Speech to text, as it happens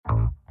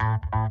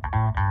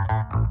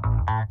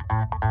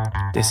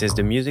This is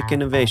the Music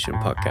Innovation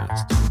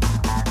Podcast.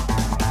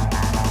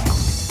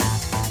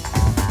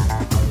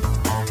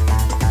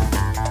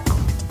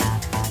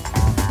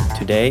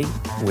 Today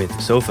with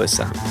Sofar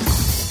sound.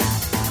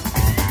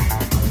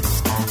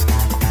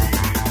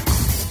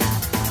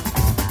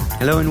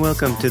 Hello and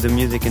welcome to the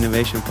Music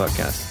Innovation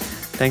Podcast.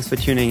 Thanks for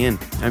tuning in.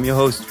 I'm your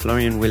host,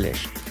 Florian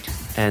Willisch.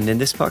 And in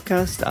this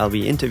podcast, I'll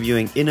be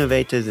interviewing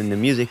innovators in the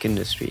music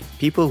industry,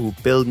 people who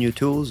build new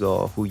tools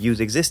or who use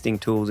existing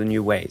tools in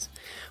new ways.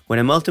 What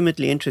I'm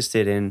ultimately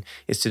interested in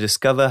is to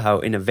discover how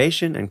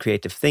innovation and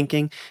creative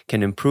thinking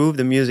can improve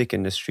the music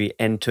industry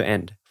end to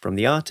end, from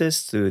the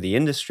artist to the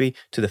industry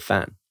to the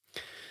fan.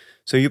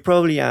 So you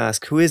probably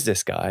ask, who is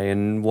this guy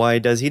and why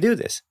does he do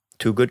this?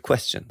 Two good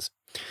questions.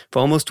 For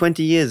almost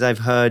 20 years, I've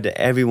heard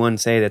everyone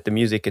say that the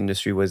music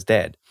industry was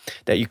dead,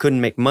 that you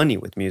couldn't make money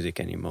with music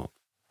anymore.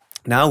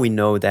 Now we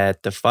know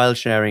that the file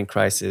sharing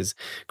crisis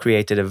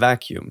created a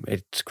vacuum.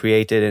 It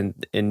created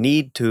a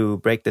need to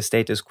break the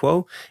status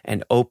quo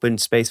and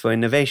opened space for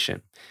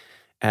innovation.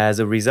 As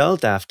a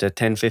result, after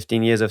 10,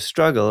 15 years of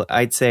struggle,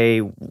 I'd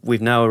say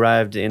we've now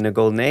arrived in a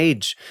golden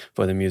age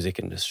for the music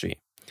industry.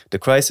 The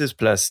crisis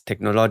plus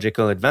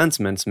technological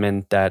advancements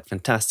meant that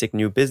fantastic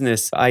new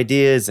business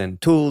ideas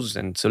and tools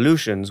and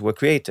solutions were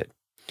created.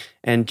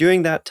 And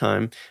during that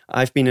time,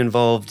 I've been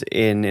involved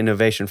in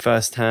innovation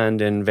firsthand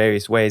in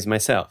various ways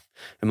myself.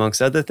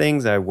 Amongst other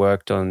things, I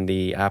worked on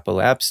the Apple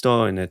App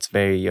Store in its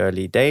very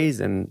early days,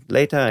 and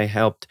later I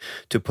helped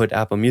to put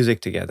Apple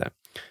Music together,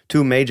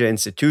 two major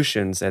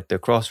institutions at the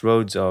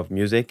crossroads of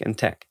music and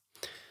tech.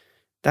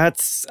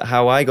 That's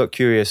how I got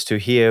curious to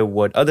hear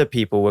what other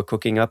people were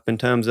cooking up in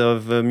terms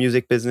of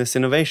music business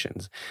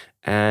innovations.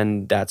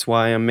 And that's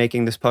why I'm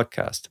making this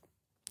podcast,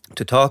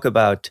 to talk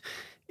about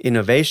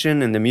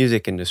innovation in the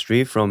music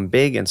industry from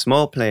big and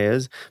small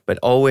players, but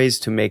always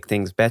to make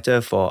things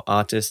better for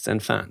artists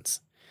and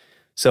fans.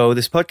 So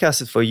this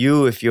podcast is for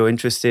you if you're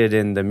interested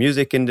in the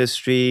music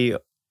industry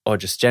or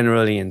just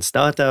generally in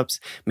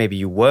startups. Maybe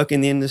you work in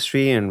the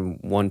industry and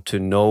want to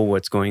know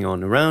what's going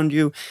on around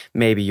you.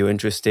 Maybe you're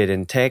interested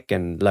in tech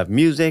and love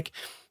music.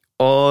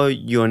 Or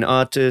you're an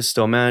artist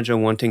or manager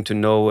wanting to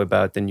know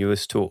about the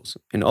newest tools.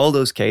 In all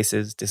those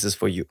cases, this is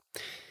for you.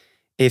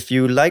 If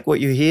you like what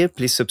you hear,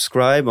 please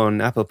subscribe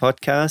on Apple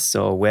Podcasts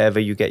or wherever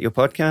you get your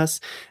podcasts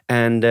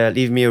and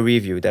leave me a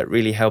review. That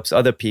really helps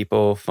other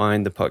people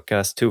find the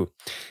podcast too.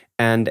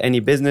 And any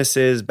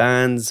businesses,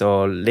 bands,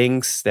 or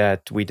links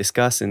that we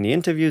discuss in the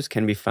interviews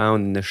can be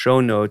found in the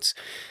show notes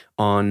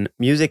on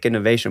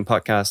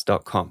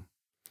musicinnovationpodcast.com.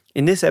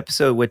 In this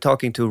episode, we're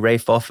talking to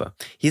Rafe.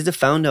 He's the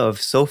founder of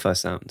Sofar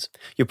Sounds.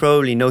 You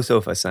probably know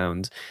Sofar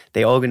Sounds.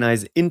 They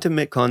organize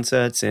intimate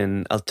concerts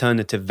in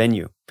alternative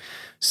venue.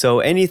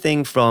 So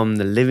anything from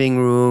the living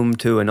room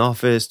to an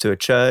office to a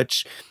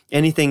church,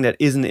 anything that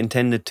isn't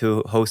intended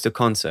to host a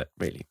concert,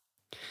 really.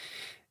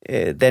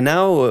 They're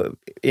now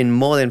in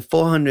more than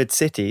 400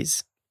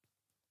 cities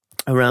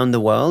around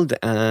the world,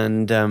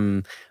 and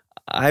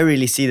I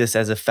really see this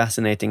as a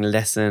fascinating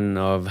lesson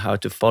of how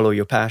to follow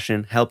your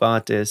passion, help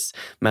artists,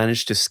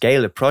 manage to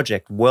scale a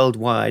project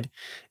worldwide,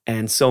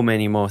 and so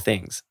many more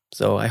things.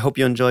 So I hope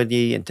you enjoyed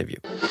the interview.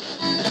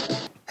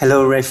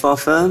 Hello, Rafe.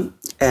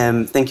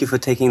 Thank you for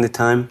taking the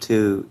time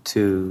to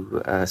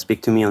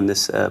speak to me on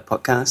this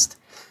podcast.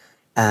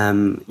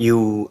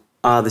 You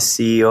are the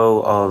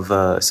CEO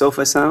of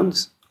Sofar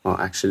Sounds. Well,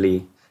 actually,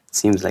 it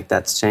seems like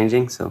that's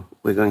changing, so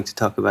we're going to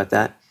talk about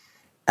that.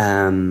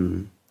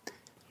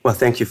 Well,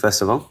 thank you,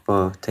 first of all,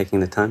 for taking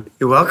the time.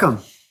 You're welcome.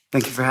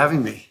 Thank you for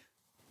having me.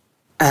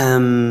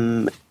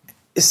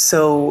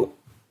 So,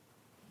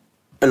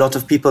 a lot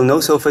of people know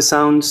Sofar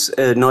Sounds.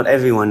 Not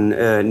everyone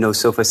knows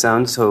Sofar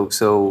Sounds. So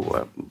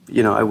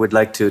I would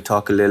like to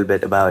talk a little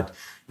bit about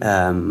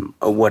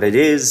what it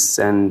is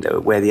and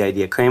where the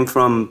idea came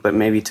from. But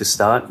maybe to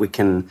start, we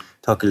can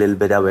talk a little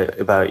bit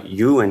about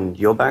you and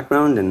your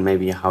background and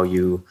maybe how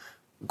you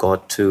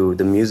got to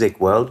the music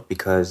world,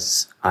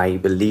 because I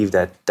believe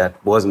that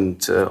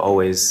wasn't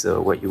always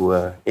what you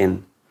were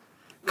in.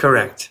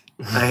 Correct.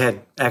 I had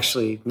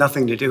actually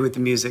nothing to do with the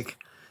music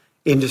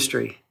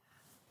industry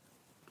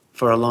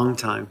for a long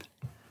time.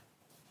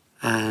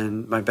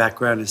 And my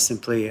background is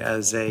simply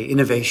as a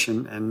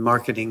innovation and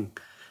marketing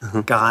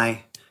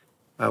guy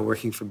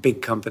working for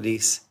big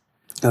companies.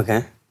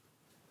 Okay.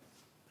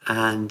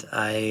 And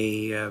I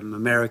am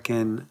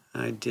American.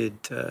 I did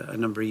a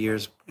number of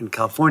years in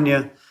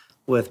California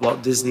with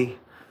Walt Disney.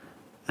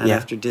 And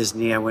after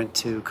Disney, I went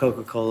to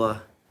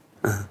Coca-Cola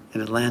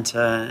in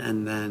Atlanta.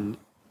 And then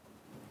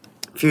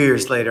a few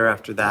years later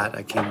after that,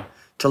 I came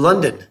to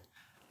London,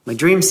 my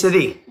dream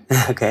city.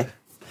 Okay.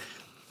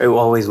 It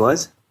always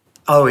was?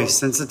 Always,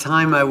 since the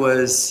time I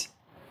was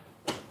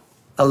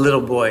a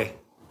little boy.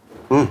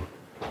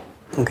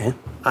 Okay.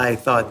 I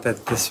thought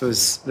that this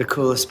was the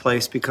coolest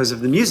place because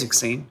of the music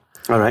scene.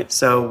 All right.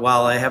 So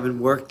while I haven't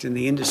worked in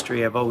the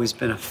industry, I've always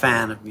been a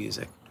fan of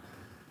music.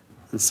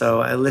 And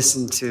so I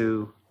listened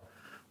to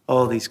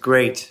all these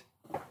great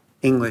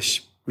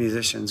English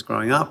musicians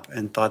growing up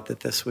and thought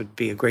that this would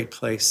be a great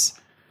place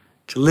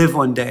to live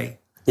one day.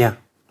 Yeah.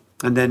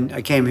 And then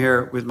I came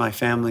here with my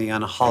family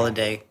on a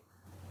holiday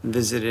and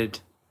visited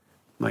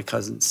my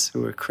cousins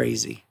who were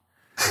crazy,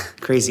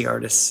 crazy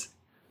artists.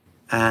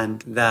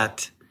 And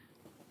that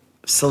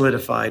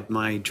solidified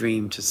my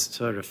dream to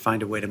sort of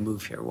find a way to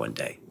move here one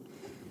day.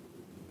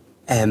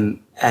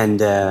 And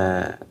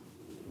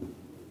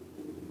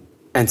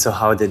so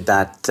how did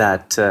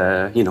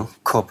that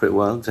corporate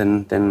world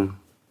and then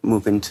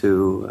move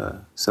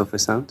into Sofar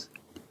Sounds?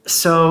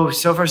 So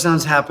Sofar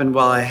Sounds happened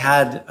while I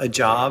had a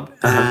job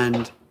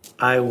and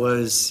I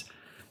was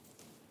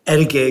at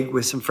a gig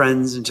with some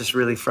friends and just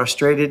really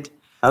frustrated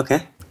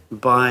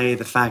by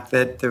the fact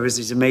that there was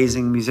these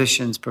amazing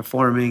musicians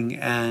performing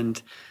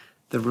and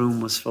the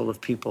room was full of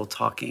people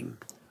talking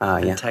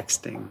and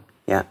texting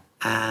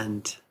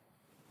and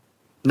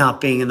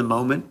not being in the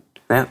moment.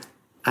 Yeah.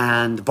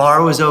 And the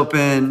bar was open,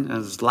 and it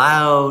was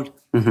loud.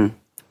 Mm-hmm.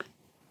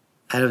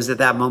 And it was at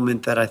that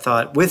moment that I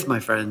thought with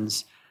my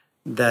friends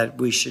that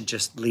we should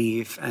just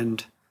leave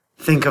and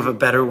think of a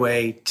better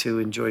way to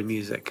enjoy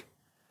music.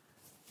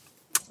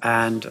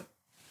 And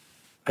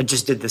I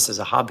just did this as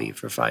a hobby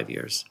for 5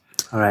 years.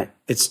 All right.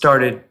 It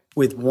started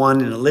with one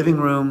in a living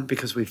room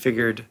because we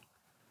figured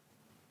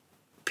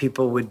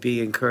people would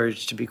be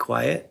encouraged to be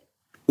quiet.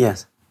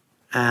 Yes.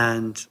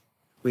 And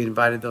we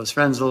invited those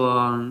friends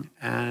along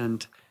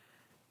and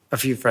a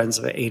few friends,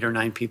 about 8 or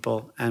 9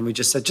 people. And we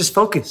just said, just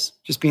focus,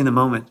 just be in the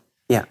moment.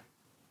 Yeah.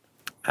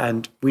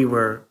 And we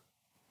were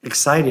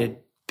excited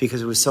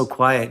because it was so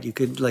quiet. You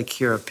could like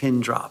hear a pin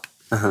drop.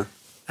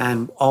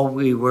 And all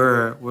we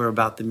were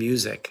about the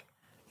music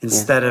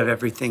instead of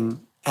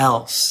everything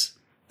else,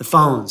 the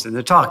phones and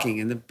the talking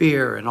and the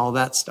beer and all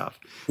that stuff.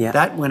 Yeah.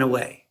 That went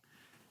away.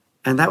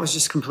 And that was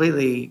just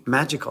completely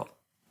magical.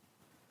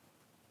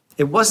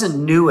 It wasn't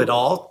new at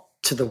all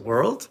to the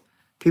world.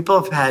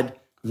 People have had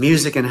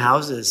music in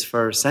houses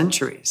for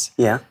centuries.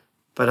 Yeah.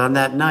 But on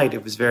that night,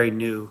 it was very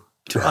new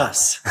to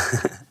us.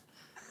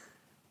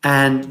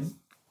 And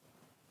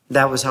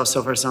that was how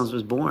Sofar Sounds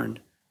was born.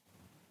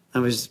 It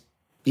was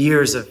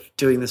years of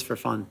doing this for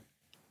fun.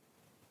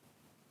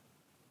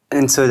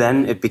 And so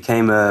then it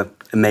became a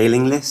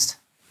mailing list?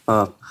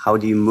 Or how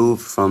do you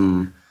move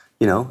from,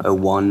 a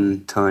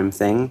one-time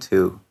thing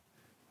to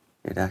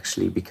it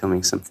actually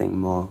becoming something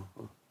more?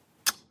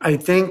 I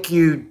think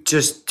you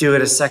just do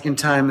it a second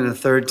time and a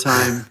third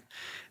time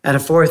and a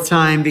fourth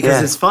time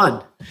because it's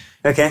fun.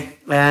 Okay.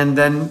 And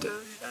then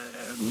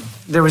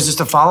there was just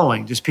a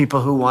following, just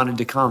people who wanted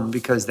to come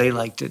because they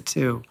liked it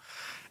too.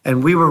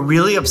 And we were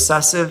really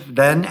obsessive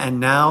then and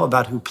now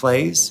about who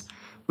plays.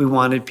 We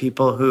wanted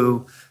people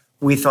who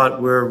we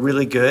thought were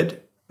really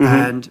good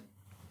and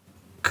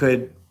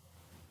could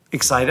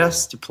excite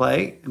us to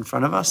play in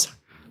front of us.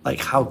 Like,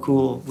 how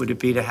cool would it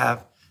be to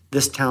have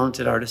this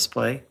talented artist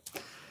play?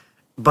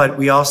 But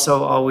we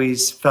also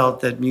always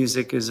felt that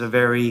music is a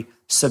very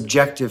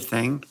subjective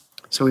thing.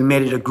 So we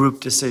made it a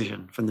group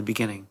decision from the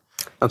beginning.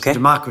 Okay.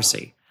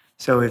 Democracy.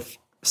 So if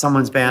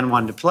someone's band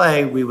wanted to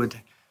play, we would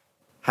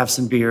have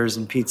some beers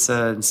and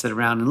pizza and sit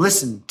around and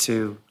listen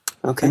to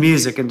the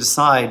music and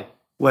decide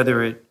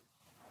whether it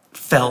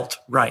felt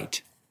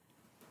right.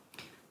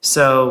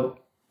 So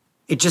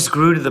it just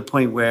grew to the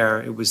point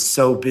where it was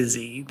so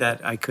busy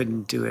that I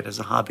couldn't do it as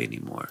a hobby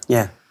anymore.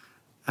 Yeah.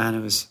 And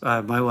it was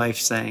my wife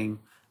saying,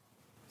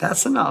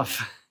 that's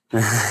enough.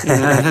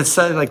 It's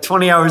like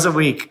 20 hours a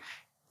week.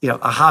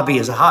 A hobby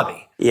is a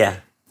hobby. Yeah.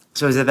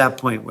 So it was at that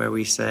point where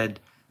we said,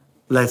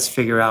 let's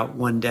figure out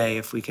one day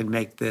if we can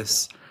make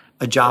this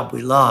a job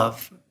we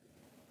love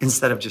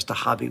instead of just a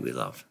hobby we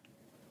love.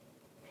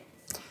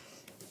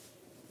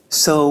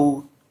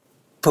 So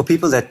for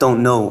people that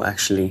don't know,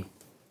 actually,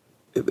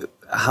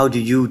 how do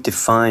you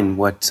define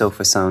what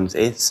Sofar Sounds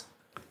is?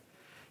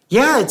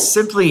 Yeah, it's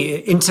simply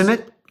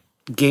intimate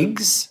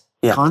gigs,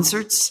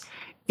 concerts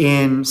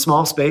in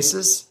small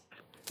spaces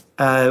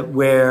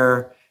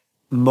where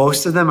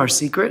most of them are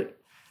secret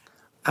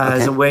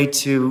as a way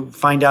to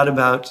find out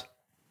about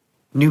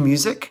new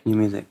music. New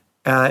music.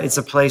 It's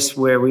a place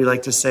where we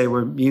like to say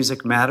where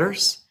music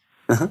matters.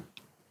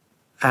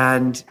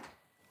 And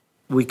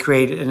we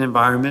create an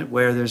environment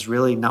where there's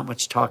really not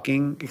much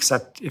talking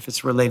except if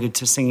it's related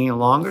to singing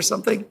along or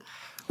something.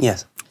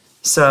 Yes.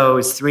 So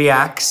it's 3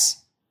 acts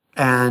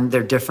and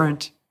they're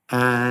different,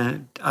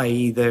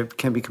 i.e. there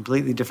can be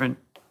completely different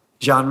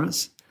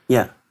genres.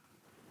 Yeah.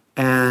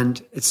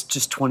 And it's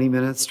just 20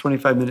 minutes,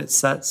 25-minute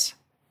sets.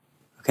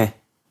 Okay.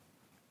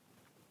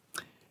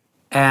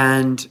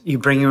 And you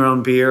bring your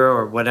own beer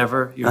or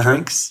whatever, your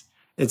drinks.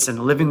 It's in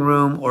a living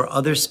room or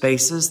other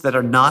spaces that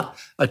are not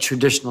a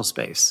traditional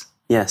space.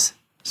 Yes.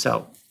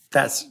 So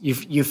that's,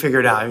 you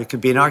figured out. It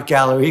could be an art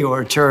gallery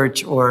or a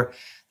church or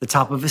the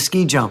top of a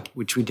ski jump,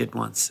 which we did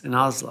once in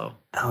Oslo.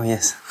 Oh,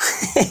 yes.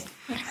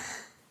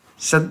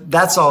 So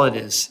that's all it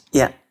is.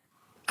 Yeah.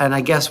 And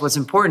I guess what's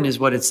important is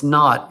what it's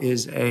not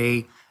is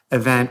a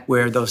event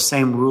where those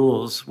same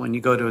rules, when you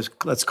go to,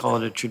 let's call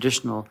it a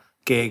traditional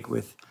gig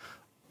with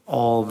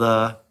all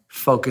the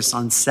focus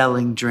on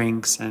selling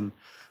drinks and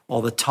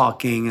all the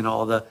talking and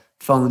all the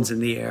phones in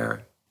the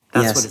air.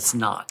 That's what it's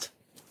not.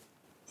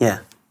 Yeah.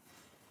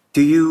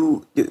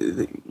 You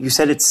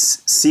said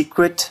it's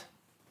secret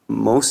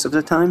most of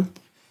the time.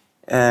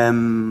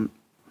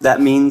 That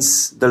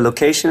means the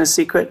location is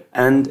secret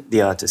and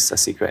the artists are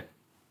secret.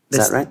 Is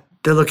that right?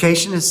 The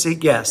location is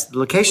yes. The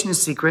location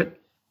is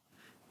secret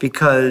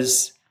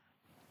because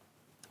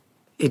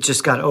it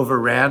just got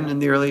overran in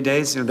the early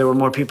days. There were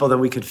more people than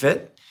we could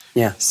fit.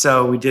 Yeah.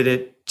 So we did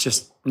it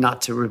just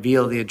not to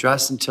reveal the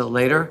address until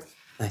later.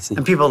 I see.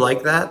 And people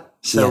like that,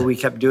 so we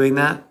kept doing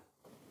that.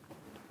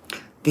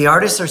 The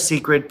artists are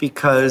secret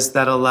because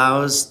that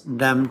allows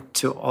them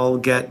to all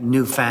get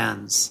new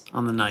fans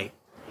on the night.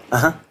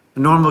 Uh-huh. A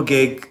normal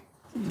gig,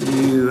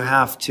 you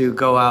have to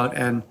go out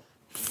and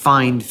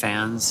find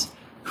fans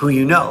who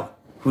you know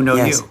you.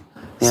 Yeah.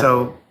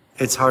 So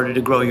it's harder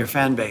to grow your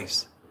fan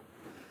base.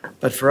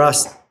 But for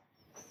us,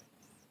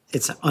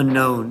 it's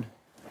unknown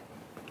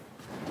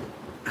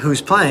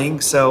who's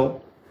playing,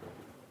 so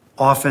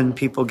often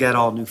people get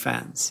all new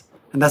fans.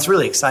 And that's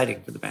really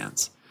exciting for the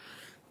bands.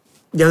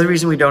 The other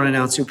reason we don't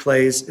announce who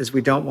plays is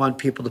we don't want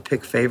people to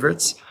pick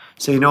favorites.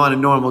 So on a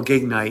normal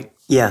gig night,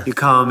 you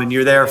come and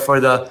you're there for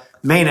the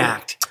main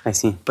act. I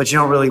see. But you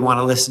don't really want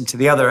to listen to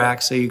the other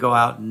act, so you go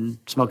out and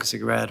smoke a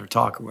cigarette or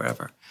talk or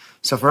wherever.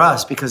 So for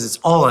us, because it's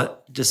all a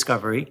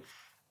discovery,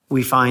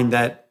 we find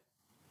that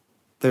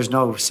there's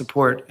no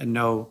support and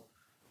no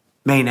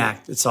main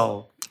act. It's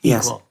all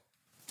equal.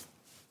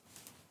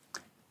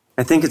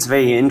 I think it's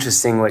very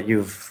interesting what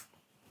you've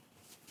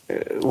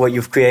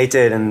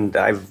created, and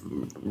I've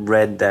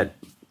read that.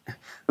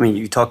 I mean,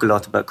 you talk a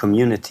lot about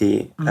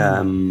community,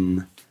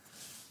 and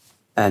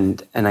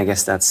I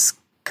guess that's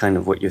kind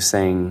of what you're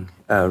saying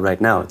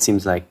right now. It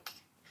seems like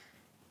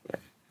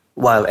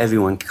while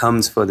everyone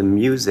comes for the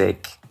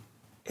music,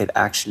 it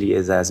actually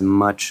is as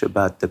much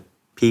about the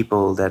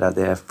people that are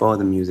there for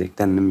the music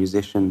than the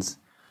musicians.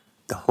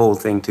 The whole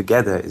thing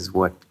together is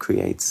what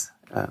creates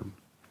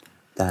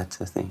that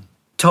thing.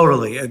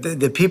 Totally.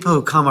 The people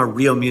who come are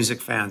real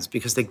music fans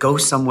because they go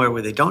somewhere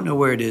where they don't know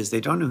where it is,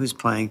 they don't know who's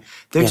playing.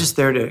 They're just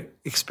there to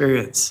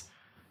experience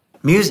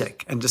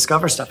music and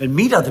discover stuff and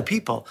meet other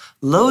people.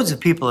 Loads of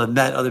people have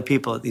met other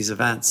people at these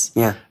events.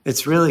 Yeah.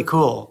 It's really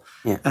cool.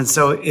 Yeah. And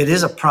so it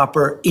is a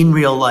proper in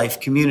real life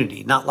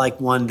community, not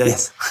like one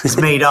that is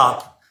made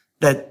up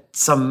that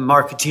some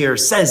marketeer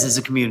says is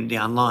a community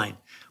online.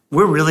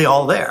 We're really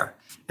all there.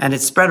 And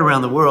it's spread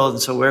around the world.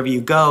 And so wherever you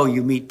go,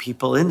 you meet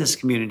people in this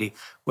community,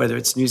 whether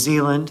it's New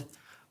Zealand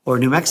or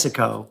New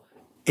Mexico.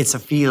 It's a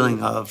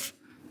feeling of,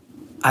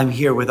 I'm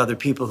here with other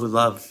people who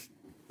love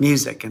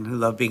music and who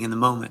love being in the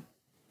moment.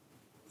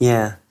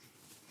 Yeah.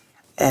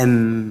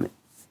 Can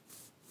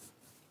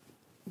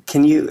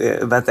you,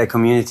 about that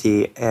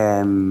community,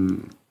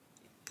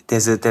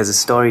 there's a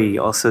story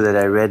also that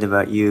I read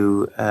about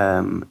you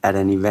at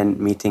an event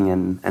meeting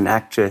an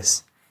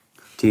actress.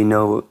 Do you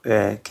know,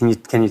 can you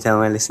tell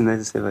my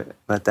listeners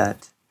about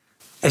that?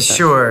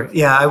 Sure.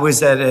 Yeah, I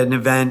was at an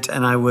event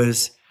and I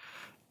was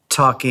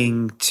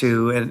talking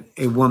to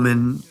a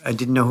woman. I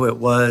didn't know who it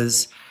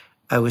was.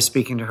 I was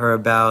speaking to her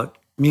about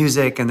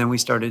music, and then we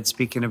started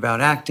speaking about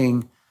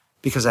acting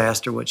because I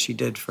asked her what she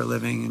did for a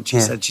living, and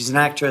she said she's an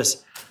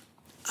actress.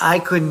 I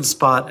couldn't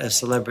spot a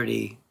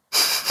celebrity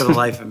for the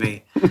life of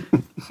me.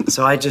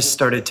 So I just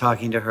started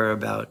talking to her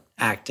about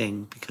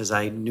acting because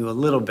I knew a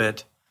little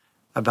bit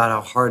about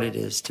how hard it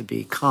is to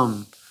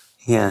become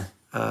a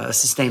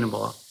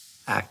sustainable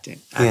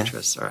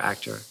actress or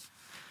actor.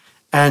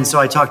 And so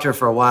I talked to her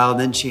for a while, and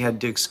then she had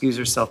to excuse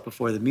herself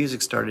before the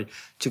music started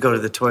to go to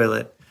the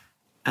toilet.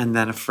 And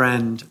then a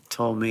friend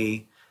told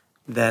me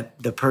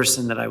that the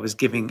person that I was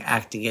giving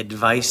acting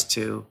advice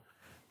to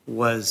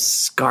was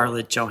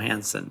Scarlett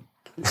Johansson.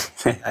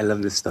 I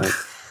love this story.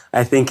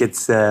 I think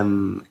it's I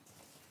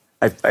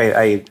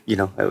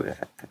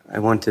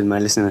wanted my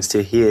listeners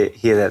to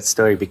hear that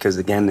story because,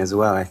 again, as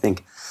well, I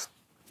think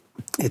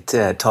it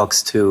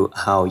talks to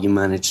how you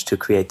managed to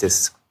create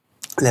this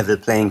level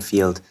playing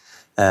field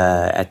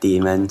at the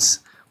events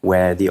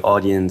where the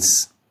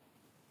audience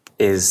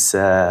is,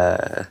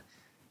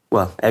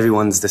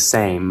 everyone's the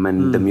same,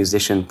 and the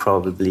musician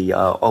probably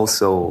are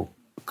also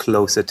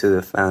closer to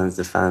the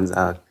fans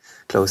are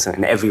closer,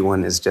 and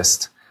everyone is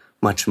just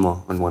much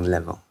more on one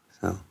level.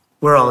 So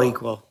we're all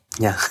equal.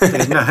 Yeah.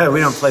 We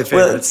don't play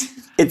favorites. Well,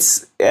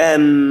 it's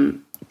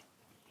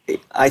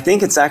I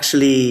think it's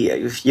actually,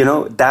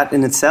 that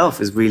in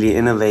itself is really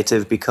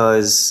innovative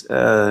because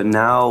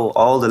now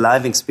all the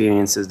live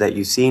experiences that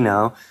you see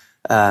now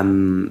are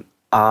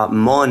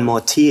more and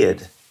more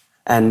tiered.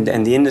 And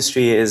the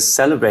industry is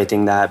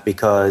celebrating that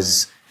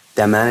because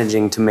they're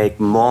managing to make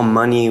more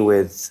money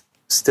with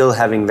still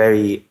having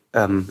very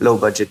low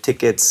budget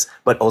tickets,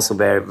 but also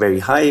very, very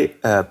high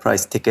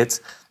price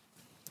tickets.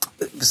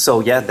 So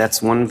yeah, that's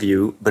one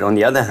view. But on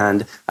the other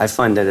hand, I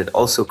find that it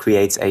also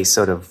creates a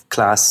sort of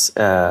class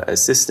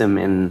system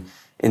in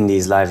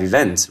these live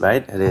events,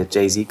 right? At a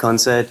Jay-Z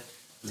concert,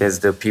 there's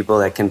the people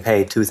that can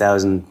pay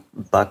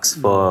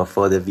 $2,000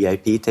 for the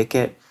VIP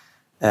ticket,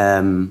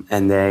 and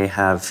they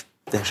have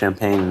their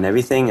champagne and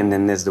everything. And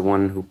then there's the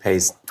one who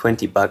pays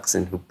 $20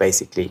 and who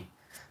basically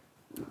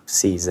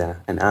sees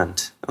an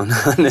ant on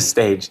the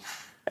stage,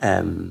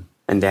 and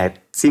that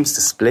seems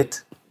to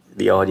split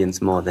the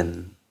audience more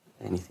than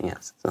anything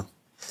else. So,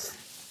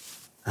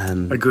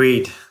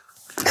 agreed.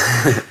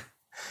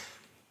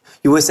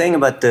 You were saying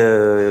about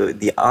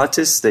the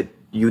artists that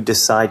you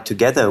decide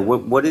together.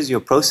 What is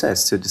your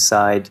process to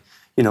decide,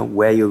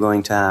 where you're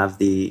going to have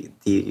the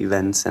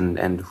events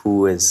and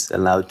who is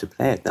allowed to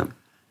play at them?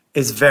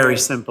 It's very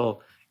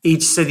simple.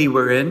 Each city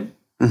we're in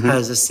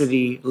has a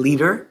city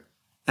leader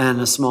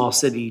and a small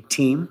city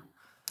team.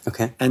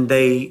 Okay. And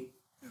they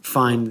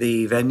find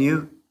the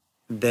venue.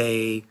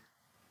 They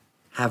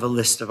have a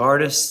list of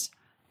artists.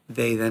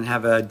 They then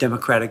have a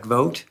democratic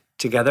vote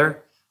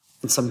together.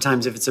 And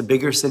sometimes if it's a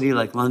bigger city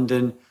like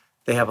London,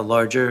 they have a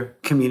larger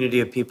community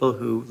of people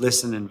who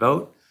listen and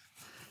vote.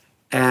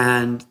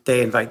 And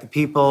they invite the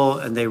people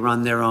and they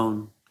run their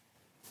own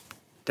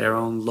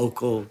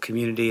local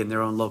community and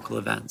their own local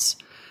events.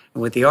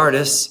 And with the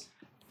artists,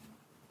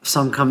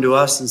 some come to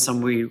us and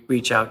some we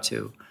reach out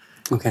to.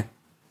 Okay.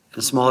 In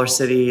a smaller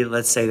city,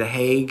 let's say The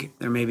Hague,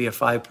 there may be a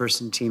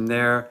 5-person team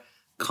there.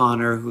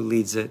 Connor, who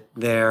leads it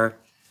there,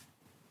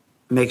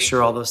 makes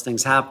sure all those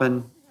things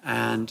happen.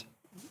 And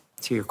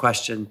to your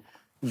question,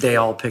 they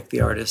all pick the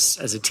artists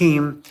as a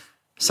team.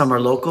 Some are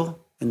local,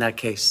 in that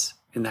case,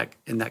 in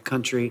that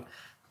country,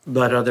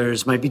 but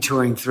others might be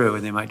touring through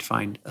and they might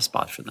find a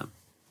spot for them.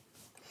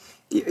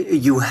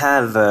 You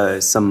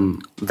have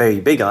some very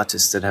big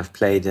artists that have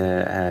played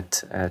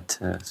at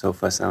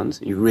Sofar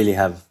Sounds. You really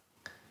have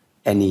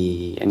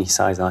any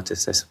size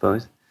artists, I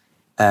suppose.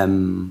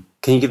 Can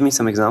you give me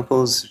some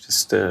examples,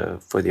 just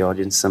for the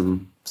audience,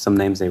 some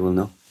names they will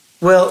know?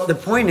 Well, the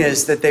point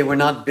is that they were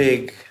not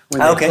big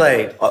when they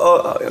played.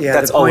 Yeah,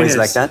 that's always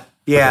like that?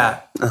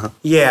 Yeah. Uh-huh.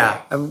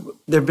 Yeah.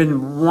 There have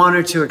been one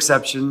or two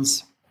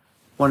exceptions,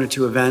 one or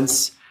two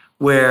events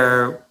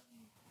where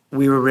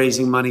we were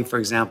raising money, for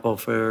example,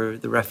 for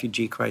the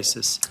refugee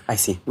crisis. I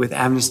see. With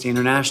Amnesty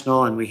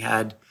International, and we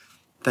had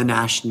the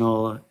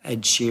National,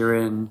 Ed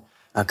Sheeran,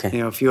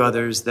 a few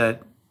others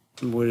that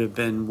would have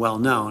been well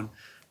known.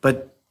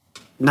 But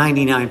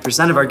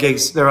 99% of our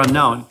gigs, they're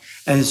unknown.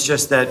 And it's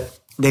just that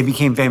they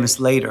became famous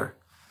later.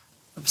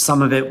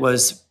 Some of it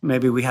was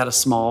maybe we had a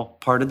small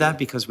part of that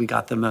because we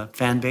got them a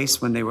fan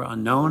base when they were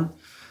unknown.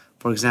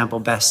 For example,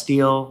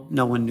 Bastille,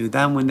 no one knew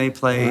them when they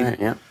played. Right,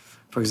 yeah.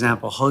 For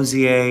example,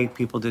 Hosier,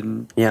 people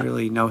didn't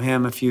really know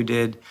him. A few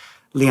did.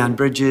 Leon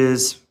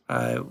Bridges,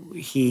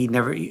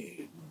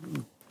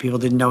 people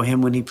didn't know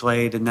him when he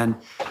played. And then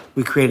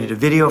we created a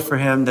video for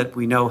him that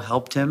we know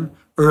helped him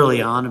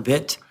early on a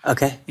bit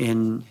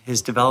in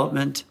his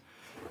development.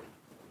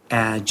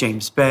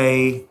 James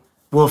Bay,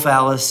 Wolf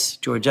Alice,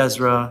 George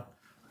Ezra,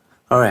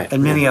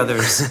 and many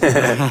others.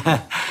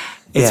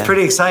 It's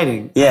pretty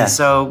exciting. Yeah. And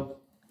so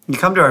you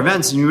come to our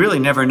events and you really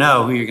never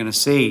know who you're going to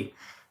see.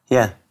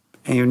 Yeah.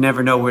 And you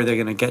never know where they're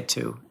going to get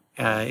to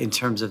in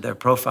terms of their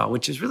profile,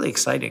 which is really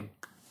exciting.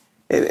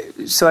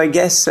 So I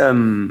guess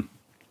I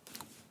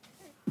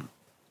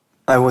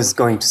was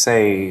going to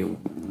say,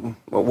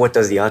 what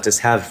does the artist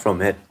have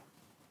from it?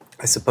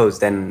 I suppose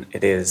then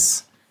it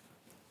is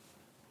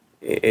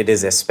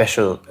a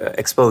special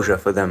exposure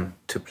for them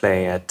to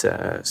play at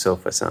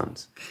Sofar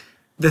Sounds.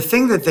 The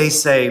thing that they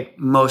say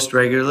most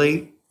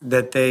regularly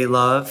that they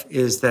love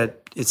is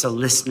that it's a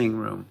listening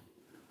room.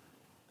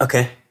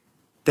 Okay.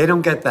 They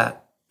don't get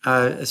that,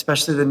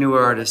 especially the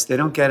newer artists. They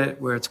don't get it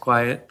where it's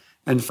quiet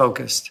and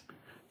focused.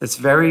 It's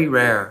very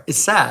rare. It's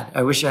sad.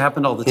 I wish it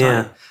happened all the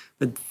time. Yeah.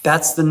 But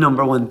that's the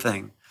number one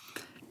thing.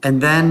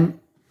 And then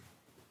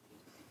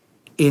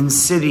in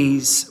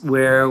cities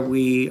where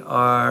we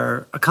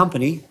are a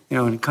company,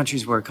 in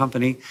countries we're a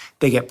company,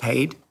 they get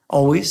paid,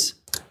 always.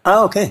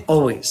 Oh, okay.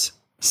 Always.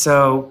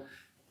 So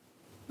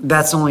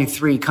that's only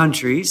 3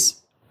 countries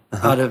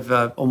out of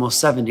almost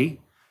 70.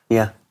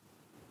 Yeah.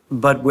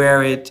 But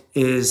where it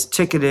is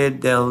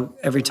ticketed,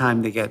 every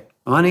time they get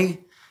money,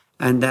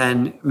 and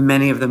then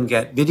many of them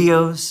get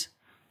videos.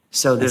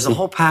 So there's a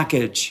whole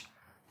package.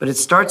 But it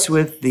starts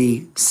with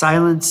the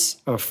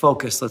silence or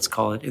focus, let's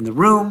call it, in the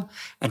room.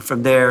 And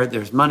from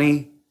there's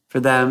money for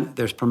them,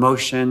 there's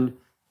promotion,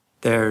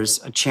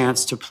 there's a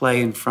chance to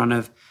play in front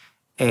of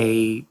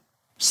a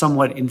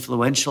somewhat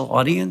influential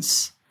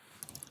audience.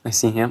 I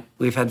see, yeah.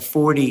 We've had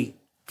 40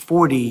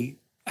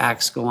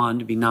 acts go on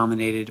to be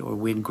nominated or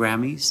win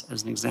Grammys,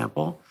 as an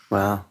example.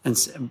 Wow.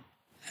 And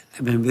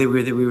we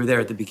were there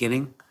at the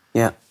beginning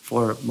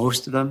for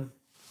most of them.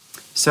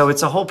 So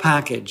it's a whole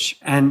package.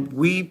 And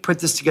we put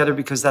this together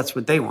because that's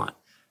what they want.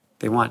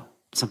 They want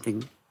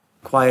something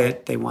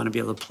quiet. They want to be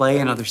able to play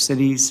in other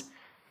cities.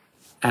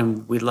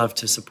 And we'd love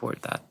to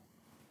support that.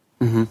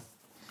 Mm-hmm.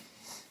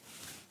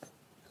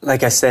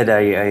 Like I said,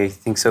 I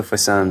think Sofar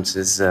Sounds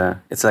is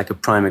it's like a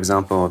prime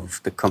example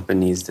of the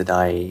companies that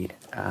I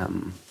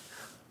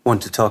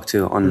want to talk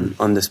to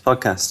on this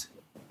podcast,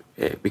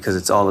 because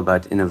it's all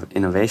about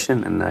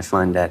innovation, and I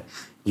find that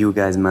you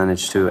guys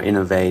manage to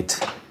innovate.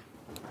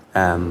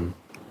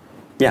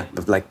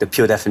 Like the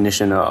pure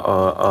definition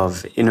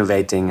of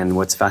innovating, and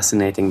what's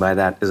fascinating by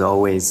that is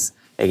always,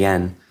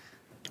 again,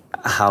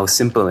 how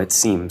simple it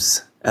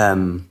seems.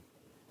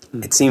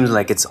 It seems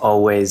like it's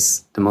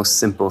always the most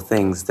simple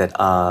things that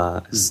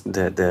are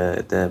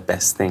the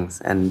best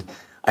things. And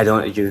I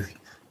don't.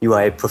 You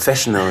are a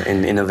professional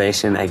in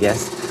innovation, I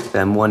guess. But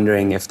I'm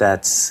wondering if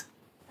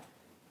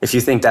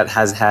you think that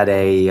has had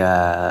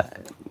a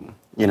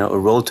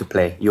role to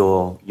play.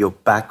 Your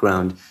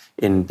background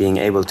in being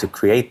able to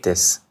create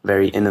this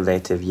very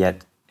innovative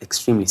yet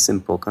extremely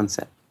simple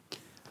concept.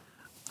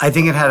 I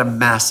think it had a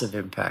massive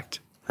impact.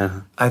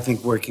 Uh-huh. I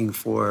think working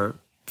for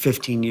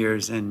 15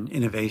 years in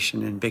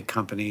innovation in big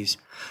companies,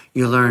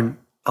 you learn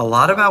a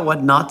lot about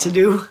what not to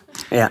do.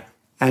 Yeah.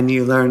 And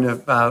you learn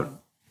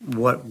about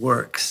what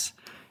works.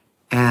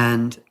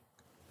 And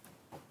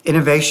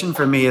innovation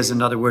for me is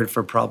another word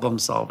for problem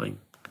solving.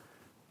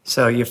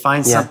 So you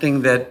find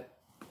something that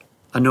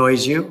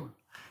annoys you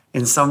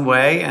in some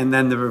way, and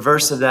then the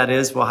reverse of that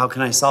is, well, how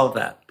can I solve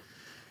that?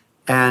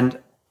 And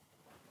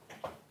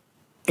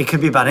it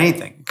could be about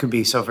anything. It could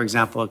be, so for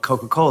example, at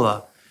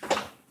Coca-Cola, I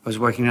was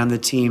working on the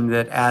team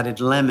that added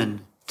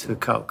lemon to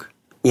Coke.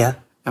 Yeah.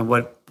 And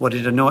what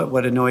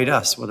annoyed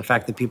us? Well, the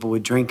fact that people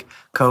would drink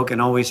Coke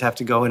and always have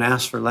to go and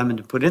ask for lemon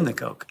to put in the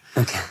Coke.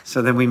 Okay.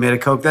 So then we made a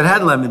Coke that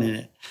had lemon in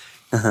it,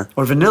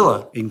 or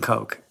vanilla in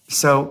Coke.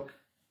 So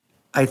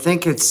I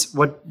think it's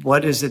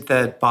what is it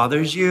that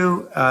bothers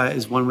you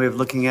is one way of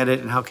looking at it,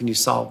 and how can you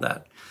solve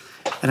that?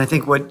 And I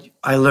think what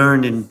I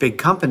learned in big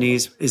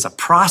companies is a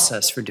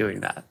process for doing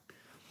that.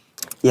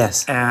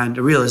 Yes. And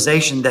a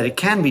realization that it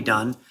can be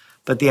done,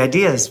 but the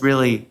idea is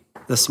really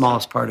the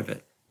smallest part of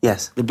it.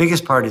 Yes. The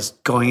biggest part is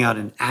going out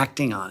and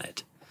acting on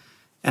it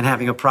and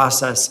having a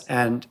process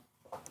and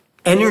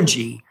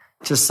energy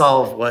to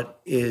solve what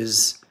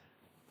is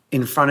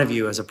in front of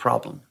you as a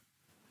problem.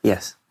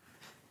 Yes.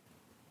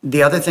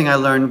 The other thing I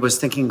learned was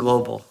thinking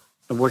global.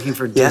 Working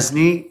for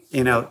Disney,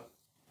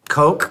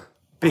 Coke,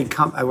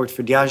 I worked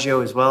for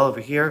Diageo as well over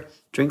here,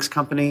 drinks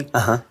company.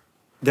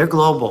 They're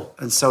global.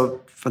 And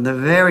so from the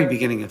very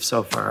beginning of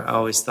Sofar, I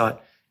always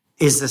thought,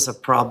 is this a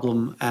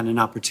problem and an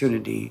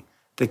opportunity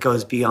that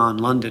goes beyond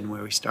London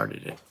where we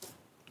started it?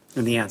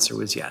 And the answer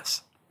was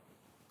yes.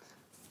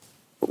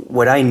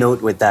 What I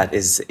note with that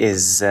is it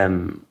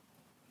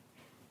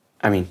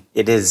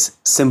is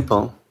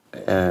simple.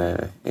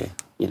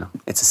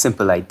 It's a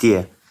simple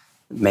idea,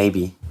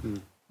 maybe.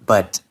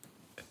 But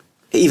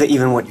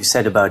even what you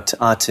said about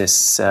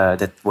artists,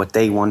 that what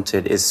they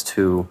wanted is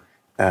to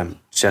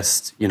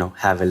just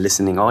have a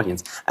listening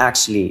audience.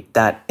 Actually,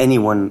 that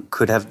anyone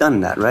could have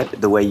done that, right?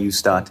 The way you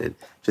started,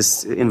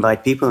 just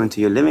invite people into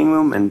your living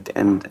room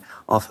and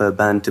offer a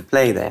band to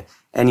play there.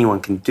 Anyone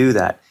can do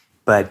that,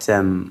 but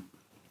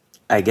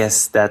I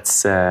guess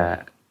that's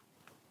where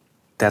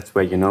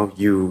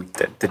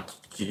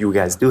you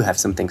guys do have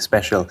something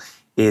special.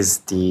 Is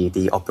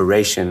the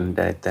operation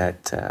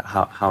that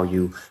how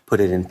you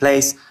put it in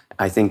place.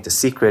 I think the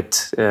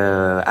secret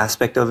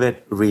aspect of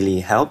it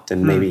really helped,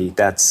 and maybe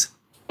that's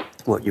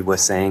what you were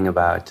saying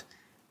about,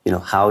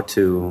 how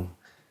to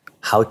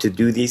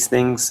do these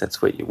things.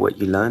 That's what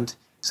you learned.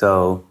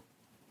 So,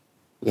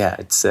 yeah,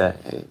 it's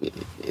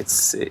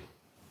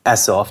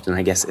as so often,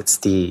 I guess, it's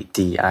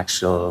the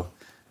actual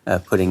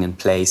putting in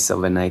place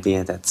of an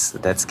idea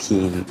that's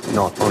key, and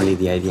not only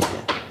the idea.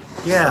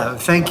 Yeah,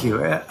 thank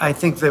you. I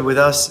think that with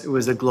us, it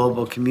was a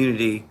global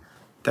community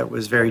that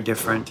was very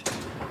different,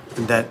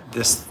 and that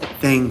this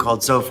thing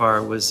called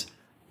Sofar was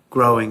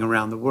growing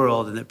around the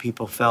world, and that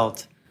people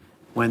felt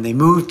when they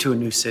moved to a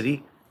new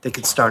city, they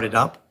could start it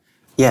up.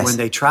 Yes. When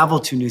they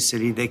traveled to a new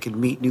city, they could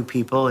meet new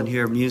people and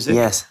hear music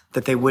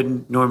that they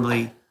wouldn't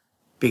normally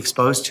be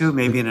exposed to,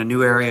 maybe in a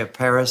new area of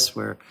Paris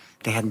where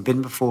they hadn't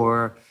been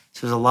before.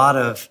 So there's a lot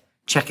of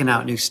checking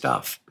out new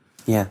stuff.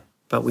 Yeah.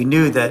 But we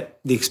knew that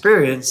the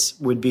experience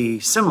would be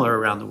similar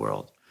around the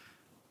world.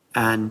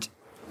 And,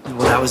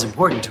 that was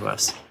important to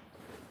us,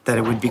 that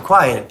it would be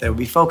quiet, that it would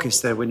be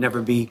focused, that it would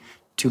never be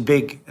too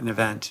big an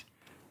event,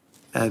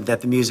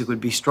 that the music would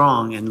be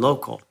strong and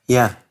local.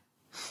 Yeah.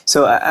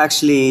 So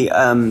actually,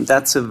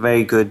 that's a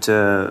very good,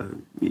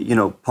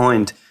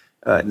 point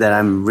that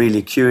I'm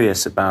really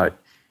curious about.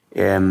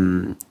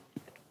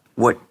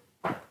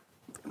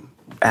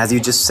 As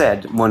you just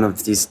said, one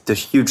of the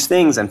huge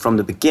things, and from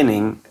the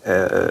beginning,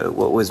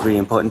 what was really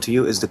important to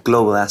you is the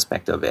global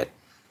aspect of it.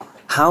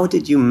 How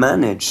did you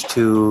manage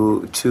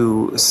to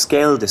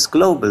scale this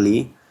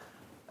globally?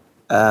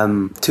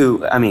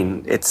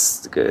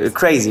 It's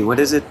crazy. What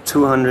is it?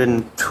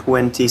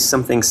 220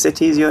 something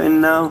cities you're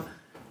in now?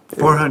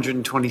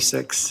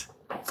 426.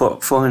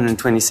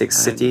 426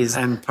 cities.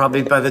 And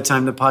probably by the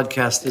time the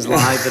podcast is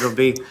live, it'll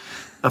be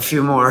a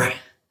few more.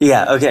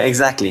 Yeah. Okay.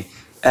 Exactly.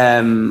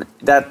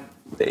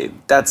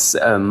 That's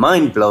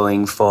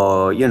mind-blowing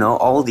for,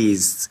 all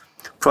these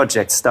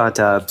project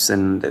startups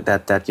and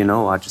that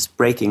are just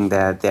breaking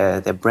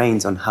their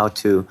brains on how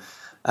to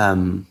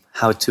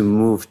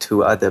move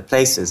to other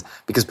places.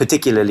 Because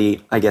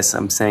particularly, I guess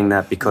I'm saying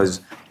that because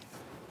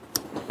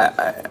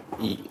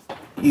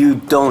you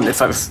don't,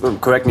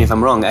 correct me if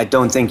I'm wrong, I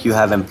don't think you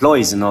have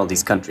employees in all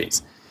these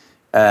countries.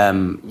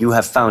 you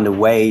have found a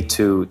way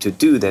to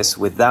do this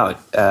without,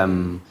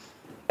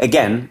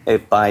 again,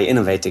 by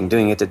innovating,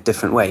 doing it a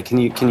different way. Can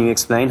you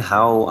explain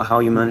how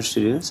you managed to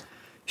do this?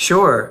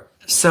 Sure.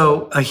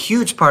 So a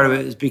huge part of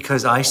it is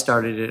because I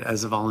started it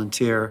as a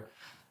volunteer.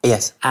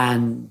 Yes.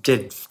 And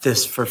did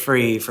this for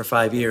free for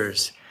 5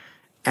 years.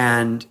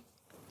 And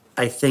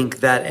I think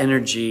that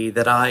energy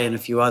that I and a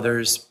few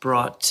others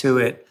brought to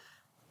it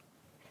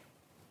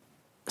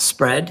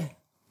spread.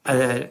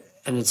 And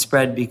it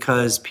spread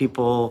because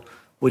people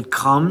would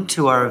come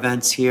to our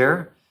events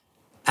here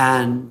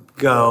and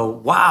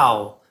go,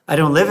 wow, I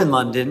don't live in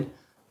London.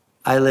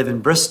 I live in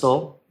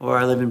Bristol or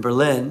I live in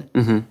Berlin.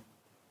 Mm-hmm.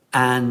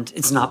 And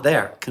it's not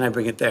there. Can I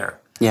bring it there?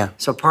 Yeah.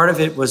 So part of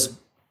it was,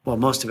 well,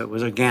 most of it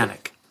was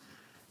organic.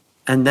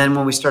 And then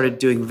when we started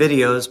doing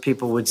videos,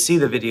 people would see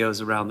the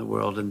videos around the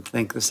world and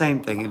think the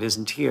same thing. It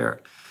isn't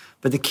here.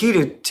 But the key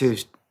to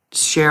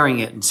sharing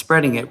it and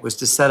spreading it was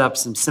to set up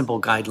some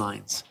simple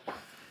guidelines.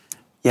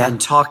 Yeah.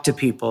 And talk to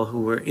people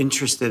who were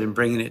interested in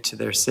bringing it to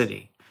their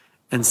city.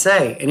 And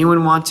say,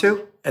 anyone want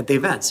to? At the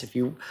events.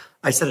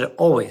 I said it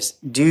always,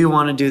 do you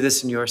want to do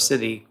this in your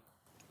city?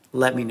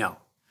 Let me know.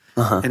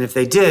 Uh-huh. And if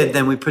they did,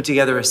 then we put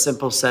together a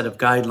simple set of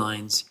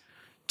guidelines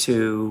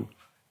to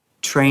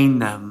train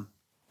them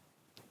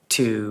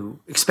to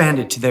expand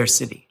it to their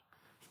city.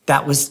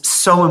 That was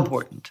so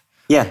important.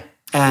 Yeah.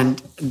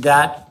 And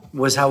that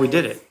was how we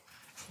did it.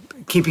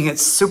 Keeping it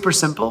super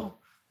simple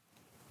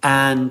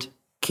and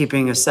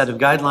keeping a set of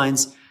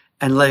guidelines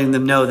and letting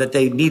them know that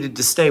they needed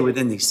to stay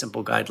within these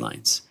simple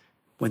guidelines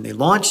when they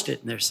launched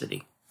it in their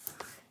city.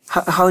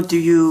 How do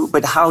you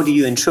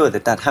ensure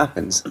that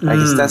happens? I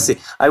guess that's it.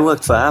 I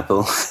worked for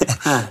Apple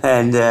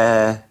and,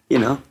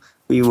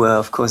 we were,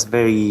 of course,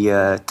 very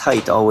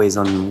tight always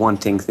on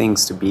wanting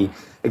things to be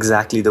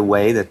exactly the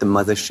way that the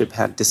mothership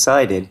had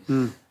decided.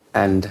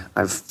 And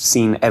I've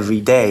seen every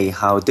day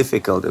how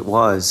difficult it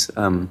was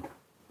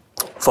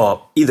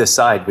for either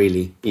side,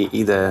 really,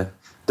 either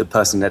the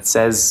person that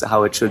says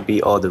how it should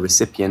be or the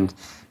recipient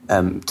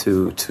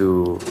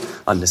to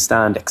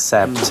understand,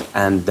 accept,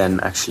 and then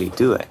actually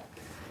do it.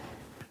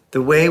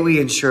 The way we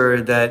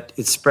ensure that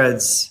it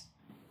spreads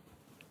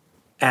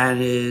and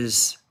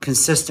is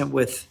consistent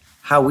with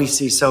how we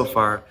see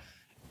Sofar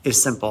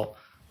is simple.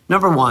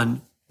 Number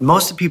one,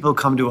 most of the people who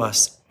come to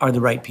us are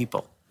the right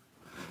people.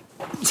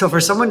 So for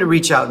someone to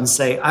reach out and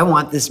say, I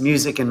want this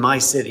music in my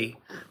city,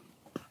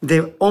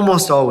 they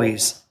almost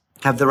always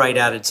have the right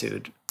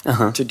attitude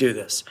to do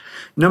this.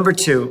 Number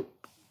two,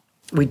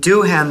 we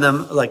do hand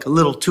them like a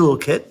little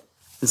toolkit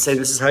and say,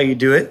 this is how you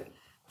do it.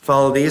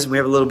 Follow these. And we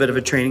have a little bit of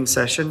a training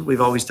session.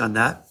 We've always done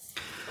that.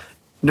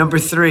 Number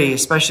three,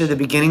 especially at the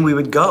beginning, we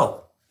would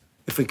go,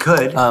 if we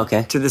could,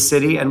 to the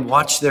city and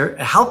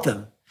help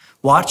them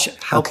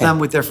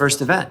with their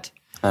first event.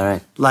 All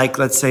right. Like,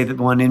 let's say the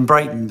one in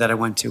Brighton that I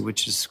went to,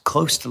 which is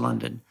close to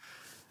London.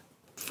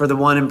 For the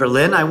one in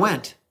Berlin, I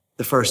went,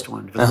 the first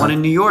one. For the one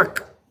in New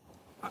York,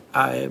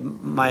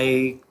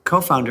 my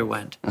co-founder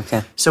went.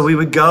 Okay. So we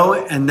would go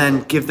and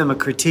then give them a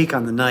critique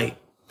on the night.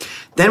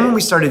 Then when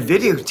we started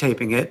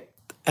videotaping it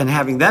and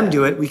having them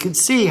do it, we could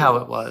see how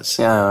it was.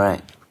 Yeah, all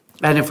right.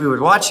 And if we would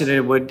watch it,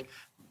 it would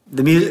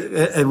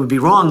be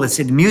wrong. Let's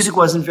say the music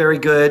wasn't very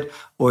good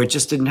or it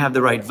just didn't have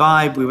the right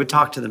vibe. We would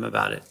talk to them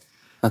about it.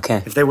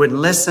 Okay. If they wouldn't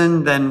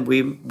listen, then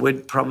we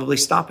would probably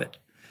stop it.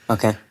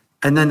 Okay.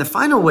 And then the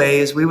final way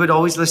is we would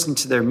always listen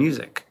to their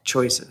music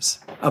choices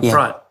up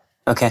front.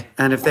 Okay.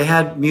 And if they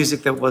had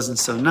music that wasn't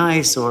so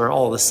nice or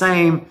all the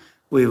same,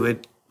 we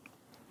would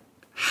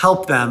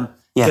help them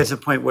get to a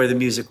point where the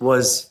music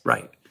was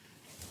right.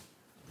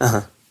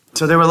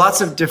 So there were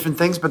lots of different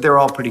things, but they were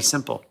all pretty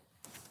simple.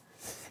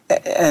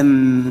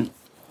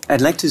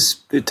 I'd like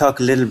to talk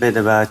a little bit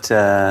about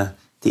the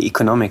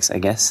economics, I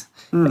guess.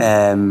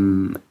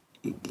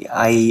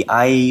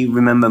 I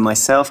remember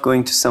myself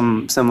going to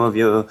some of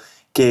your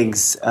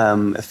gigs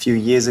a few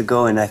years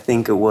ago, and I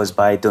think it was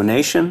by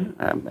donation.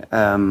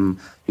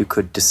 You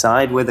could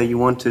decide whether you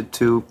wanted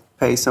to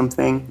pay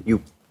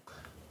something.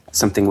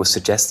 Something was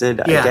suggested,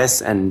 I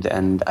guess,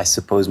 and I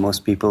suppose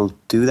most people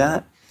do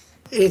that.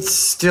 It's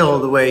still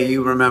the way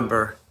you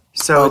remember.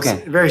 So it's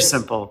very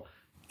simple.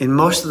 In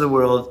most of the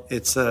world,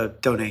 it's a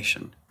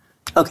donation.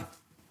 Okay.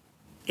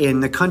 In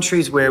the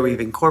countries where we've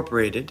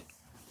incorporated,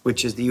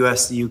 which is the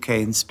US, the UK,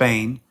 and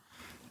Spain,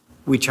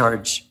 we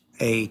charge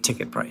a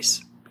ticket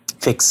price.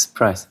 Fixed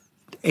price.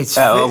 It's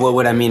well,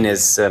 what I mean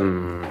is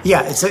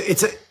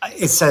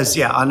it says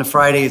on a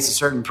Friday it's a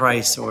certain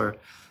price, or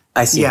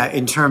I see.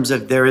 In terms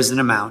of there is an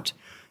amount.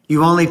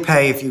 You only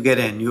pay if you get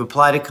in. You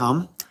apply to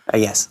come.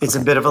 Yes. It's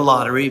a bit of a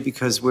lottery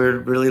because we're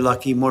really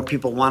lucky. More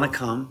people want to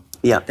come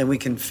than we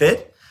can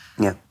fit.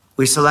 Yeah.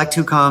 We select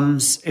who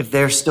comes. If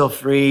they're still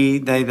free,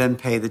 they then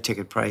pay the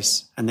ticket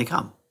price and they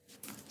come.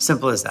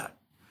 Simple as that.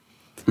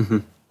 Mm-hmm.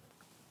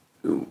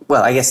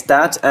 Well, I guess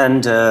that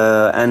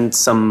and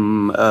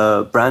some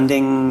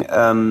branding,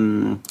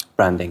 some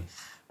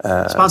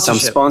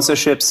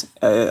sponsorships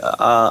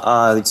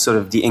are sort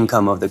of the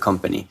income of the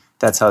company.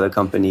 That's how the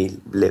company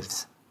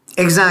lives.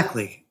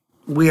 Exactly.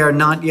 We are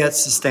not yet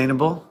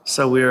sustainable.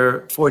 So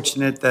we're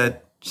fortunate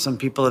that some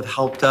people have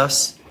helped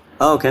us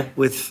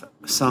with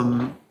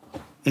some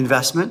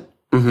investment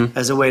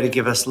as a way to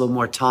give us a little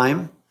more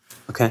time.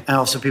 Okay. And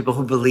also people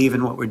who believe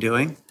in what we're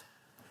doing.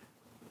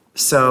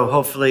 So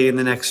hopefully in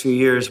the next few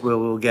years,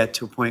 we'll get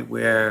to a point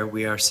where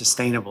we are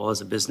sustainable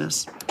as a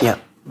business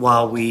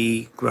while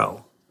we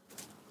grow.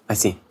 I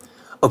see.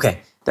 Okay.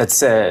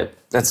 That's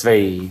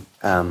very,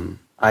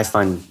 I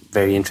find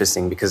very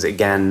interesting because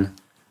again,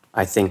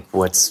 I think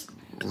what's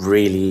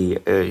really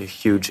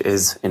huge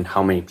is in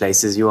how many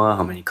places you are,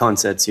 how many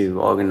concerts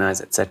you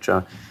organize,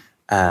 etc.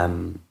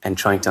 And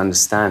trying to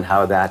understand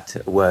how that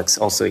works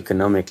also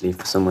economically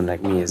for someone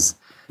like me is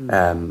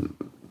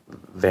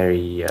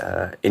very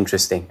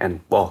interesting.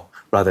 And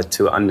rather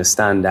to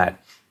understand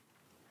that.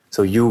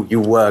 So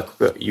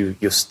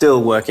you're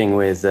still working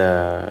with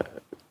a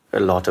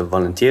lot of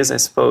volunteers, I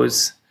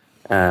suppose,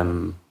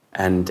 and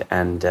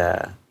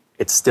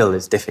it still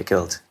is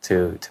difficult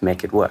to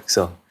make it work.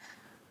 So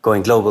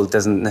going global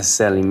doesn't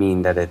necessarily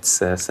mean that it's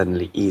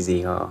suddenly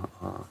easy, or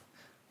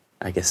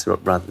I guess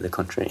rather the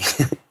contrary.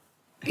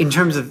 In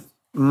terms of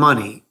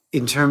money,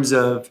 in terms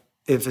of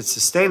if it's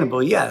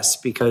sustainable, yes,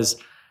 because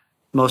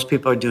most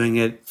people are doing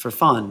it for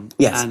fun.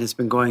 Yes. And it's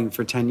been going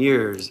for 10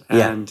 years.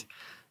 And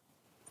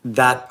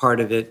that part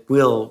of it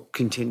will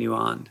continue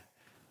on.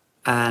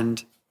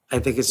 And I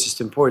think it's just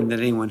important that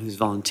anyone who's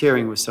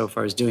volunteering with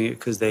Sofar is doing it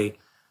because they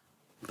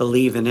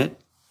believe in it,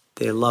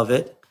 they love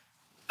it,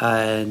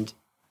 and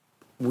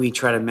we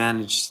try to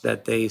manage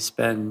that they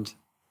spend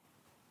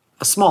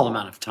a small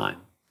amount of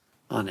time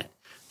on it.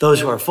 Those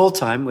who are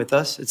full-time with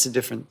us, it's a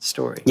different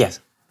story.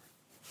 Yes.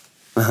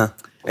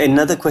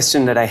 Another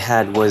question that I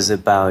had was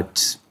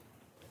about,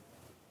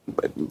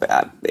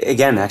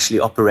 again, actually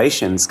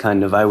operations,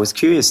 kind of. I was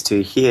curious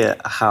to hear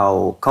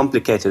how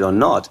complicated or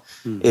not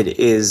it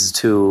is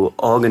to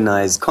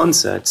organize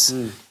concerts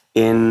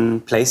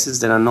in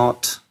places that are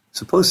not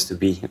supposed to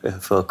be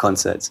for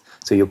concerts.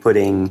 So you're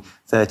putting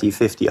 30,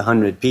 50,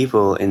 100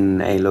 people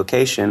in a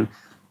location.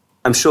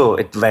 I'm sure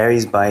it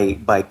varies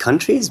by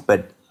countries,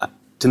 but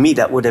to me,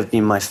 that would have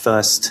been my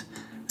first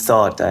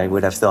thought. I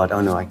would have thought, oh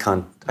no, I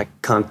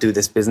can't do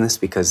this business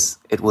because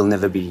it will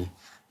never be,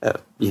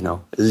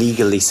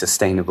 legally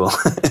sustainable.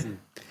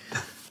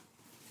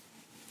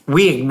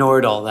 We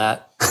ignored all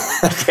that.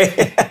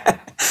 Okay.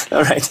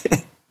 All right.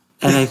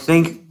 And I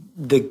think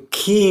the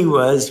key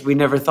was we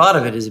never thought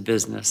of it as a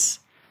business.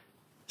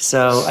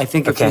 So I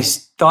think if we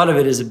thought of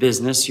it as a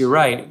business, you're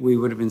right, we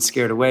would have been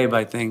scared away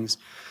by things.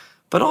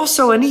 But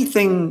also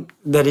anything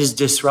that is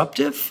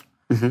disruptive,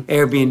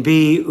 Airbnb,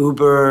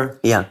 Uber,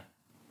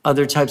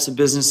 other types of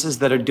businesses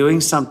that are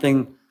doing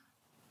something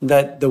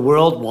that the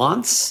world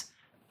wants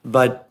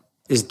but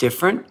is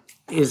different,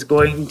 is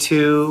going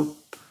to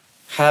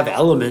have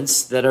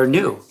elements that are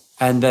new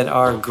and that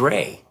are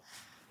gray.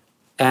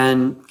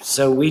 And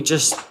so we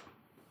just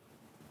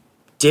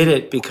did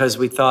it because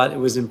we thought it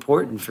was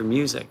important for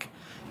music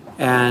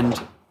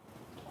and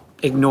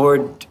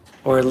ignored,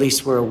 or at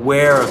least were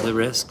aware of the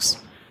risks,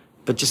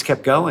 but just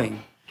kept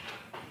going.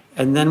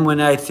 And then when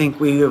I think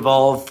we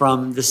evolved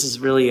from this is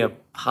really a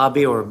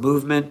hobby or a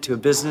movement to a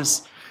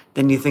business,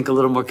 then you think a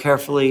little more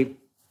carefully.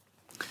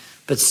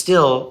 But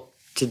still,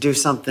 to do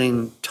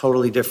something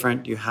totally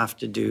different, you have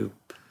to do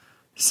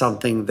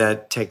something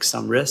that takes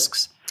some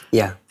risks.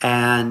 Yeah.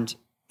 And,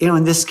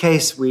 in this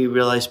case, we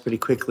realized pretty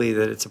quickly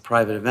that it's a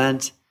private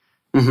event.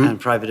 And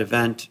private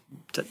event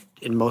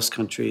in most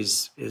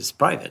countries is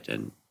private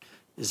and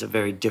is a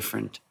very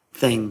different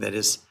thing that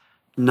is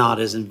not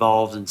as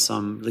involved in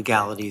some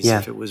legalities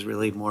if it was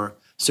really more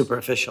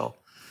superficial.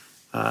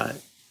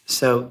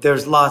 So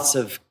there's lots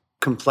of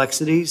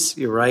complexities,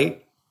 you're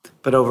right,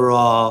 but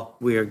overall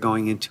we are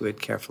going into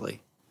it carefully.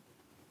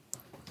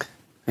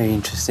 Very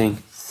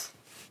interesting.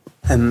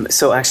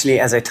 So actually,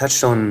 as I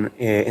touched on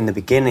in the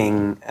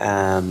beginning,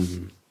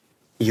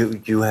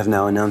 you have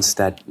now announced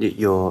that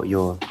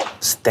you're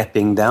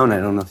stepping down. I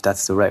don't know if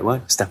that's the right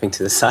word. Stepping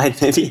to the side,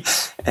 maybe.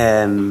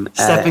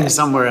 Stepping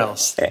somewhere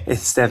else.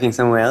 Stepping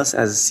somewhere else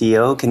as a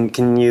CEO.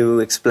 Can you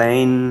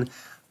explain,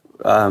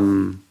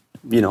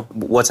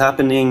 what's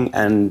happening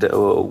and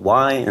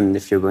why, and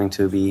if you're going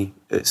to be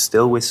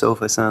still with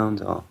Sofa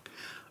Sound? Or?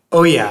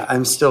 Oh yeah,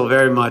 I'm still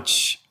very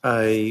much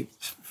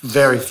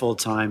very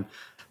full-time.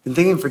 Been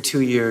thinking for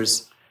 2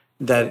 years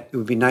that it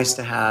would be nice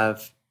to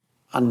have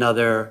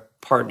another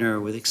partner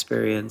with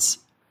experience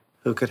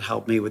who could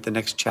help me with the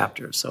next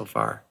chapter of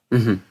Sofar.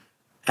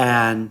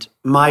 And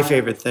my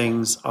favorite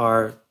things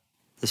are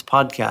this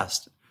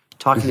podcast,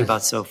 talking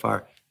about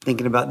Sofar,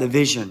 thinking about the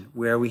vision,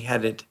 where we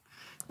headed,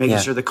 making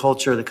sure the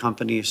culture of the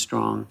company is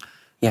strong,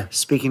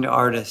 speaking to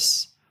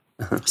artists,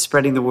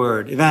 spreading the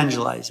word,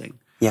 evangelizing.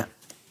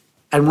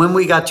 And when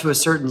we got to a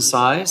certain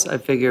size, I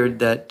figured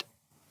that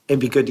it'd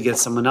be good to get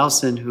someone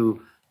else in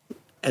who,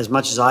 as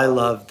much as I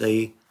love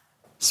the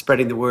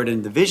spreading the word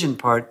and the vision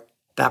part,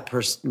 that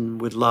person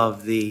would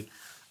love the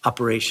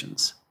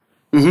operations.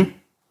 And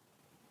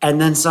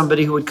then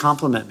somebody who would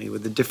complement me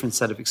with a different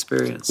set of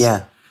experience.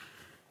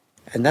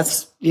 And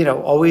that's,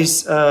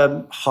 always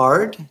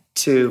hard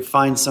to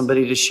find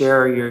somebody to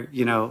share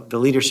the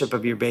leadership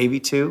of your baby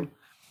to.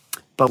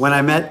 But when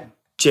I met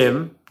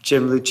Jim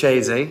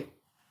Lucchese,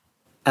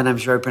 and I'm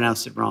sure I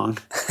pronounced it wrong.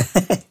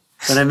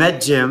 When I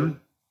met Jim,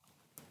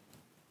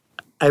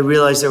 I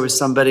realized there was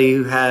somebody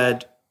who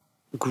had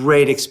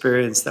great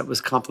experience that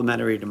was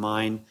complementary to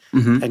mine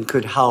and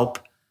could help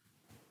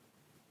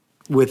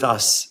with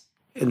us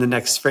in the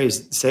next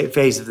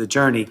phase of the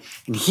journey.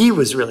 And he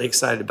was really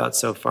excited about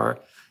Sofar.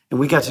 And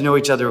we got to know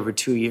each other over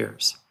 2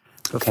 years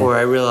before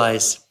I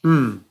realized,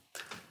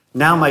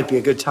 now might be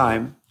a good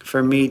time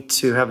for me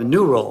to have a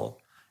new role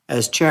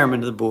as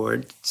chairman of the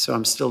board. So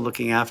I'm still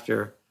looking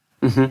after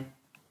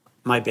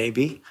my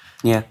baby.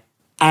 Yeah.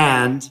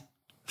 And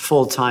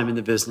full-time in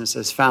the business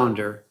as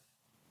founder,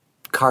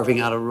 carving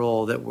out a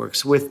role that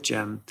works with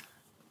Jim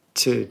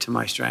to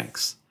my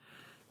strengths.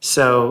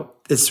 So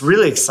it's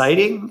really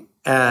exciting.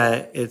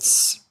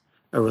 It's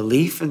a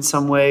relief in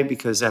some way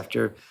because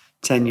after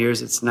 10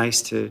 years, it's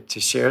nice to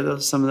share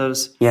some of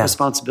those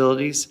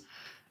responsibilities.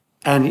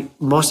 And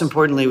most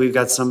importantly, we've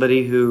got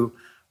somebody who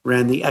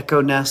ran the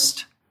Echo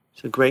Nest.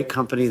 It's a great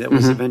company that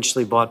was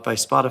eventually bought by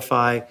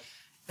Spotify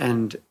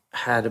and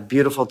had a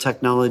beautiful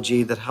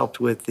technology that helped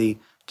with the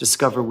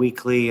Discover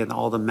Weekly and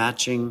all the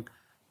matching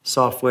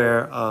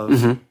software of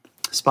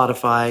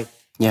Spotify.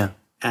 Yeah.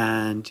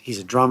 And he's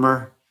a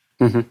drummer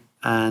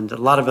and a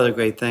lot of other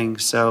great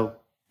things. So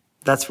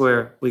that's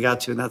where we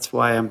got to, and that's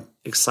why I'm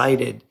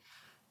excited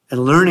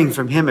and learning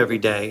from him every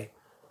day.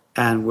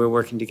 And we're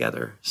working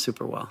together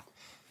super well.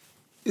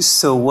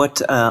 So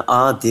what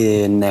are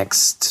the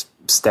next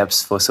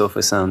steps for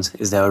Sofar Sounds?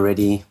 Is there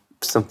already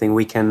something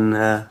we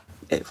can,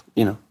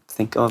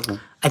 think of?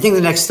 I think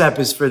the next step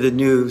is for the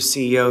new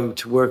CEO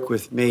to work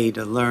with me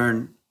to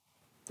learn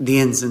the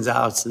ins and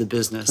outs of the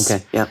business.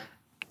 Okay, yeah.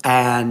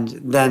 And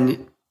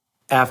then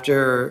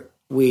after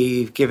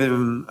we've given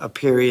him a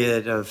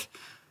period of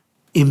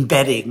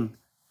embedding,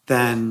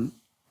 then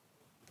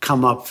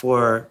come up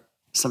for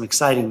some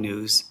exciting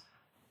news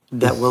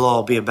that will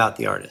all be about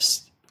the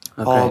artist.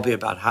 Okay. All be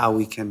about how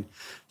we can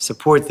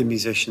support the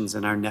musicians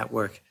in our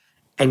network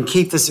and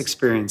keep this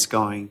experience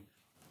going,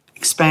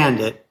 expand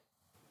it,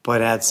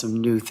 but add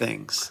some new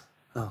things.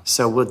 Oh.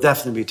 So we'll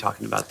definitely be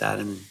talking about that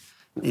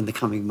in the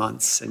coming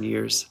months and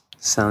years.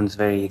 Sounds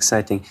very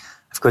exciting.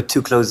 I've got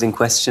 2 closing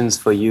questions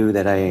for you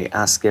that I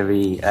ask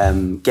every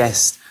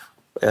guest.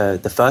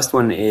 The first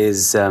one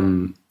is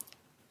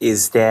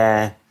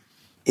there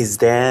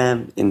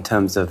in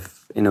terms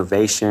of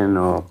innovation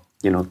or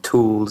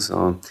tools,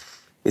 or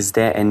is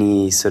there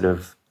any sort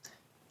of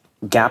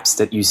gaps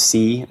that you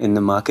see in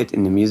the market,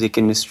 in the music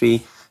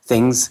industry,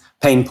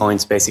 pain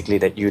points basically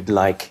that you'd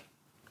like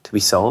to be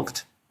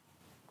solved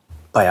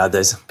by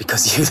others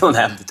because you don't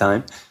have the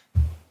time?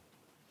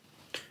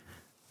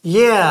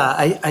 Yeah,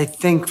 I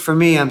think for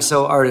me, I'm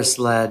so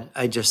artist-led.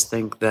 I just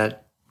think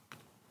that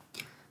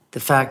the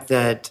fact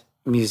that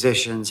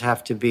musicians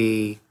have to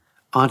be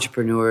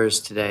entrepreneurs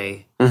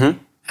today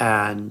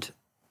and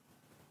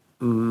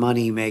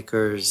money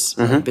makers,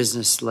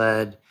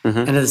 business-led,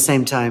 and at the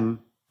same time,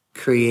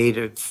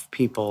 creative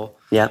people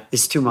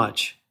is too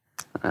much.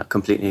 I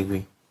completely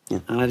agree. Yeah.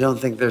 And I don't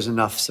think there's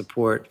enough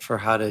support for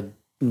how to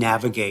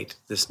navigate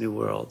this new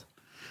world.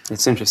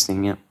 It's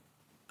interesting, yeah.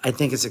 I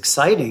think it's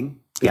exciting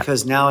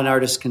because now an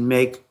artist can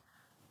make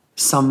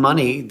some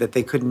money that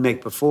they couldn't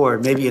make before,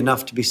 maybe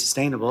enough to be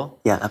sustainable.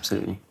 Yeah,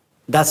 absolutely.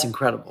 That's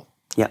incredible.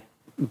 Yeah.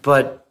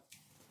 But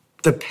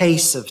the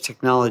pace of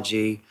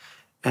technology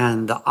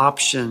and the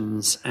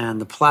options and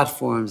the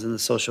platforms and the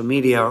social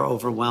media are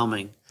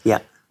overwhelming. Yeah.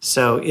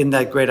 So in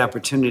that great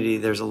opportunity,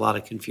 there's a lot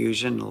of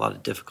confusion, a lot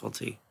of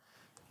difficulty.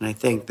 And I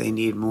think they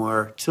need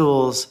more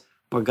tools,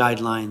 more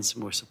guidelines,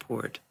 more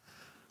support.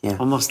 Yeah.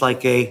 Almost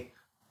like a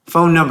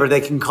phone number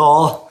they can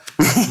call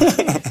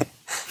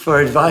for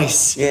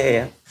advice.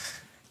 Yeah,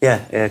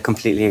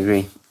 completely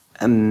agree.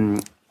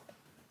 And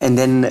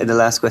then the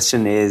last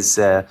question is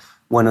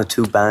 1 or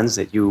 2 bands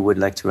that you would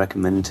like to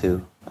recommend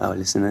to our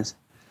listeners.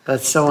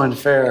 That's so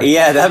unfair.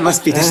 Yeah, that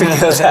must be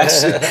difficult,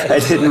 actually. I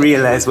didn't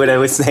realize what I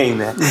was saying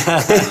there.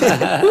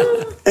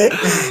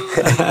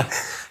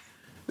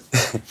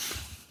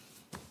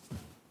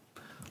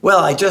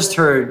 Well, I just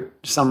heard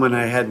someone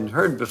I hadn't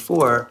heard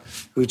before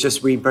who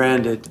just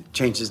rebranded,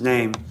 changed his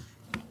name.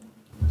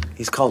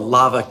 He's called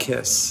Lava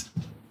Kiss,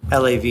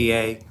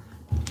 LAVAKISS.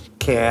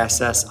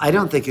 I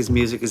don't think his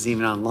music is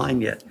even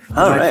online yet. You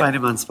might find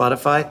him on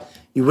Spotify.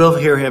 You will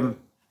hear him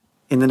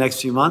in the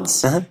next few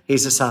months.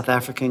 He's a South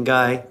African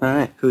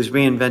guy who's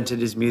reinvented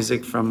his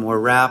music from more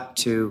rap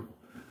to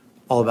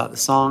all about the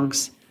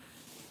songs.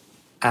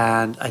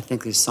 And I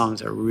think these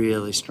songs are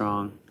really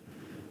strong.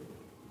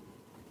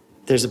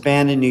 There's a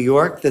band in New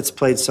York that's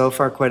played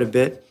Sofar quite a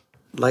bit,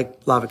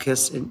 like Lava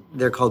Kiss.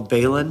 They're called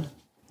Bailen,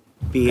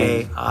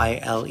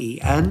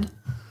 Bailen.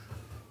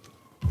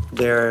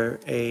 They're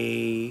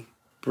a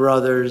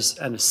brothers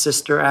and a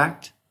sister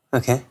act.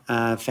 Okay.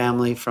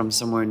 Family from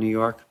somewhere in New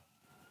York.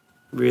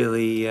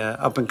 Really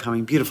up and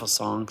coming, beautiful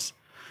songs.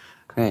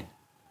 Great.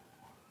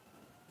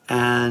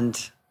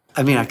 And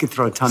I mean, I could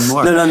throw a ton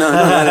more. No.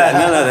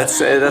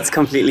 That's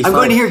completely fine. I'm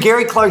going to hear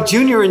Gary Clark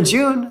Jr. in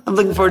June. I'm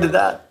looking forward to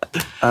that.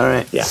 All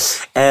right. Yeah.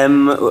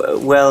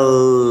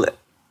 Well,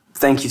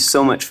 thank you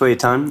so much for your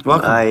time.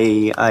 Welcome.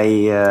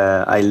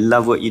 I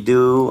love what you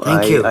do.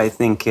 Thank you. I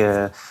think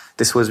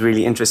this was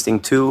really interesting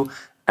too.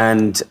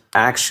 And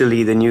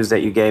actually, the news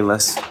that you gave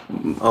us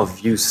of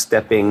you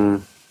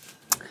stepping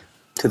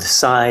to the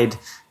side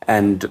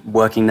and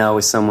working now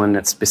with someone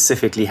that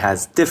specifically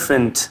has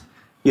different,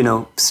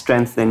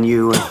 strength than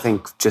you, I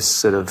think just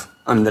sort of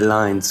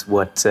underlines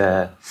what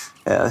a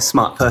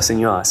smart person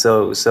you are.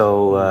 So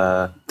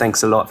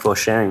thanks a lot for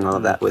sharing all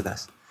of that with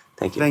us.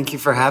 Thank you. Thank you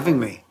for having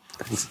me.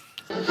 Thanks.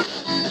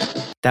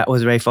 That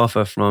was Rafe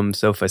from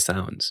Sofar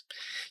Sounds.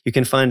 You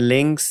can find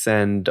links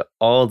and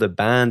all the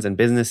bands and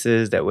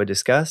businesses that were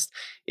discussed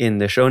in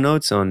the show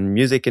notes on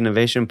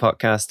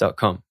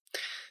musicinnovationpodcast.com.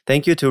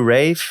 Thank you to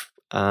Rafe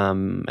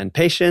and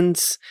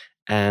Patience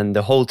and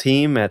the whole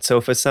team at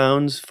Sofar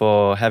Sounds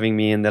for having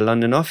me in the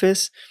London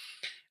office.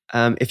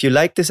 If you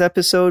like this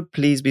episode,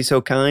 please be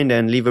so kind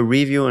and leave a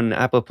review on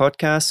Apple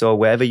Podcasts or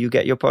wherever you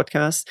get your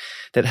podcasts.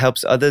 That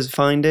helps others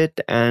find it.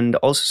 And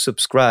also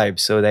subscribe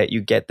so that you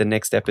get the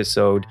next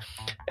episode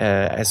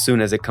as soon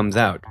as it comes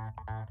out.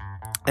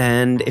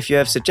 And if you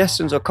have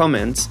suggestions or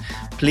comments,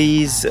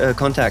 please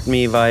contact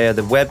me via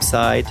the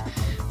website.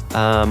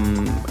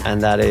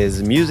 And that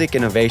is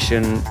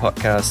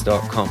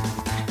musicinnovationpodcast.com.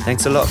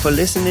 Thanks a lot for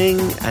listening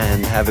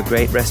and have a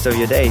great rest of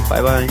your day.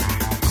 Bye-bye.